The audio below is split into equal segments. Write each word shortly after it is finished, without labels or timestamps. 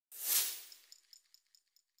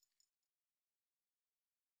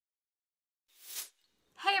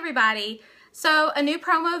everybody. So a new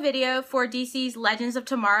promo video for DC's Legends of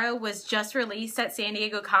Tomorrow was just released at San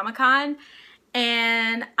Diego Comic-Con,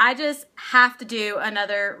 and I just have to do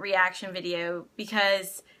another reaction video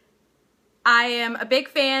because I am a big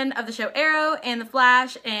fan of the show Arrow and The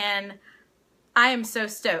Flash, and I am so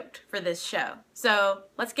stoked for this show. So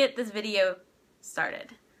let's get this video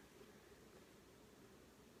started.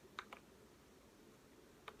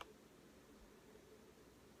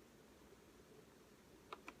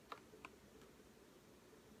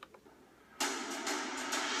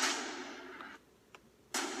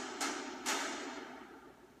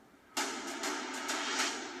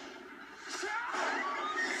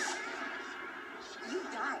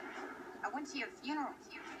 I went to your funeral.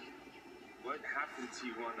 What happened to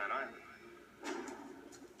you on that island?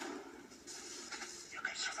 You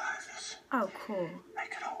can survive this. Oh, cool.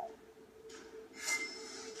 Make it whole.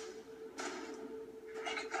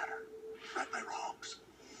 Make it better. Right my wrongs.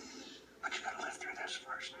 But you gotta live through this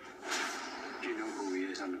first. You know who he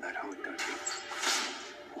is under that hood, don't you?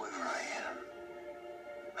 Whoever I am,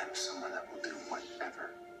 I'm someone that will do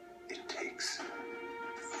whatever it takes.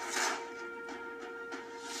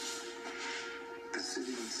 The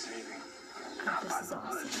city needs saving. Oh, this is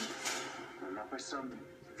awesome. Not by some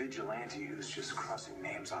vigilante who's just crossing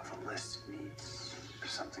names off a list. It needs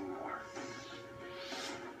something more.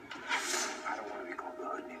 I don't want to be called the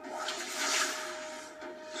Hood anymore.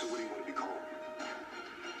 So what do you want to be called?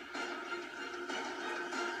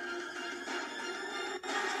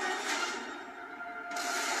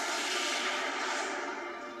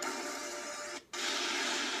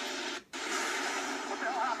 What the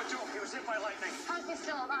hell happened to him? He was hit by lightning. How's he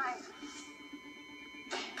still alive?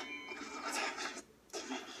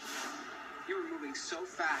 You were moving so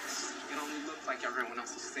fast, it only looked like everyone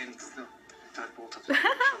else was standing still. That bolt of light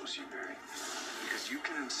chose you, Barry. Because you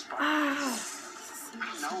can inspire. I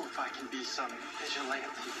don't know if I can be some vigilante.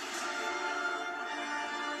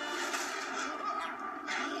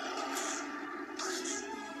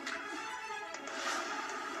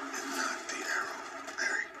 And not the Arrow,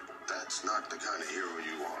 Barry. That's not the kind of hero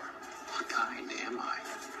you are. What kind am I?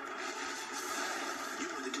 You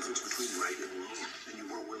know the difference between right and wrong, and you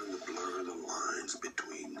weren't willing to blur the lines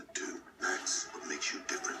between the two. That's what makes you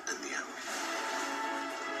different than the Arrow.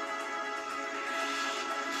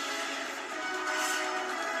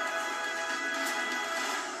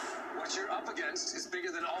 What you're up against is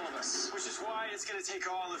bigger than all of us, which is why it's gonna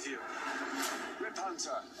take all of you. Rip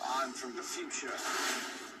Hunter, I'm from the future.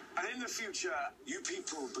 And in the future, you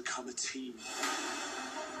people become a team.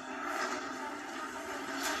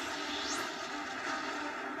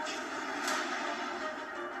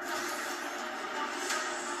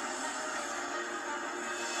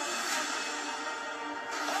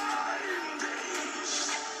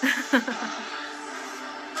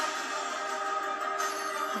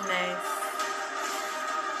 Nice.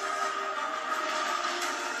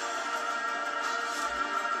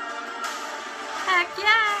 Heck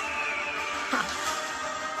yeah!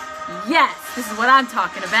 Yes, this is what I'm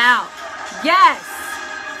talking about. Yes!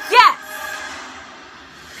 Yes!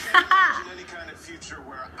 In any kind of future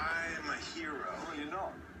where I'm a hero, well, you're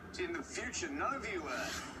not. In the future, none of you are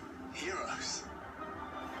heroes.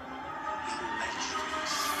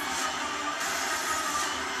 Legends.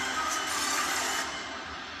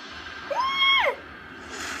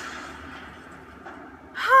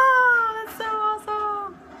 Oh, that's so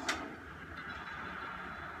awesome.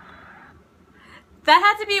 That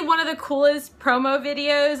had to be one of the coolest promo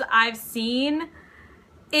videos I've seen.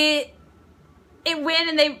 It went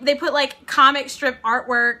and they put like comic strip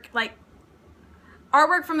artwork, like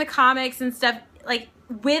artwork from the comics and stuff, like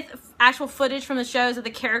with actual footage from the shows of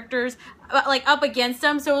the characters like up against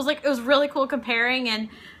them. So it was really cool comparing, and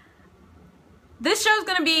this show's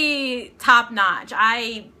gonna be top notch.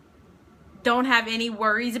 I don't have any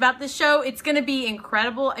worries about this show. It's gonna be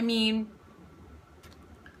incredible. I mean,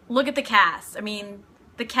 look at the cast. I mean,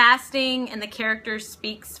 the casting and the characters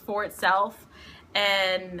speaks for itself.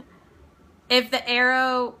 And if the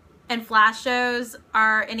Arrow and Flash shows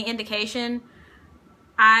are any indication,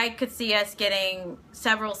 I could see us getting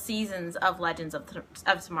several seasons of Legends of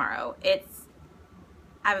Tomorrow. I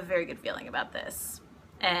have a very good feeling about this,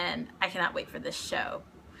 and I cannot wait for this show.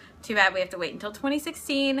 Too bad we have to wait until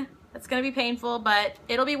 2016. That's going to be painful, but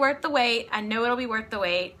it'll be worth the wait. I know it'll be worth the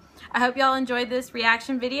wait. I hope y'all enjoyed this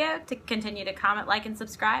reaction video. To continue to comment, like, and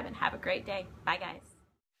subscribe, and have a great day. Bye, guys.